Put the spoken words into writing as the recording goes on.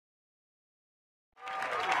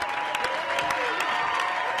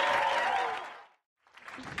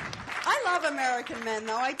love American men,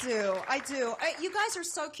 though. I do. You guys are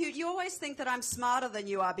so cute. You always think that I'm smarter than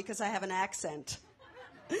you are because I have an accent.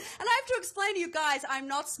 And I have to explain to you guys, I'm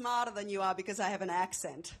not smarter than you are because I have an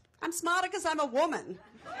accent. I'm smarter because I'm a woman.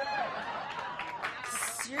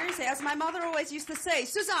 Seriously, as my mother always used to say,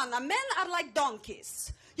 Susanna, men are like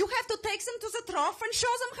donkeys. You have to take them to the trough and show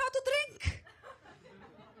them how to drink.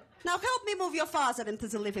 Now help me move your father into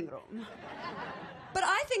the living room. But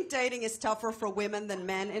I think dating is tougher for women than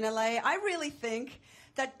men in LA. I really think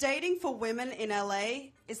that dating for women in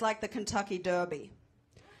LA is like the Kentucky Derby.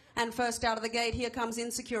 And first out of the gate, here comes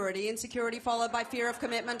insecurity. Insecurity followed by fear of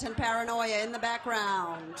commitment and paranoia in the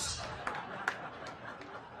background.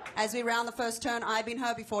 As we round the first turn, I've been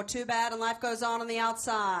hurt before, too bad, and life goes on the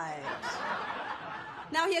outside.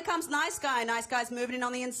 Now here comes nice guy. Nice guy's moving in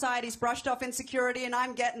on the inside. He's brushed off insecurity, and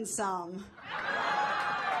I'm getting some.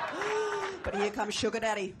 But here comes sugar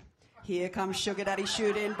daddy. Here comes sugar daddy,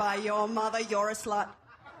 shoot in by your mother. You're a slut.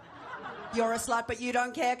 You're a slut, but you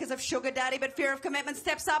don't care because of sugar daddy, but fear of commitment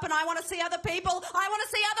steps up, and I want to see other people. I want to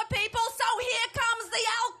see other people, so here comes the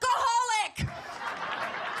alcoholic.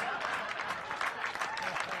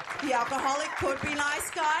 The alcoholic could be nice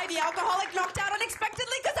guy. The alcoholic knocked out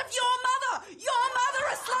unexpectedly because of your mother. Your mother,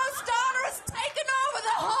 a slow starter, has taken over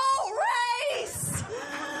the whole race.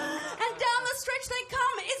 And down the stretch they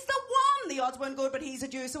come. It's the one. The odds weren't good, but he's a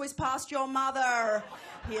Jew, so he's past your mother.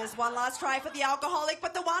 Here's one last try for the alcoholic,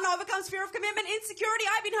 but the one overcomes fear of commitment, insecurity.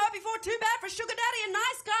 I've been hurt before, too bad for sugar daddy, a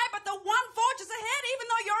nice guy, but the one forges ahead, even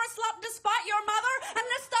though you're a slut despite your mother, and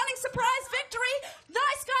in a stunning surprise victory,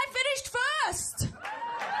 nice guy finished first.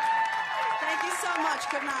 Thank you so much.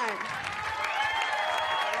 Good night.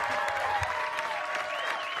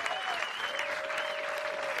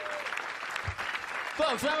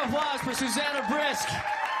 Folks, round of applause for Susanna Brisk.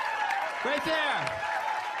 Right there.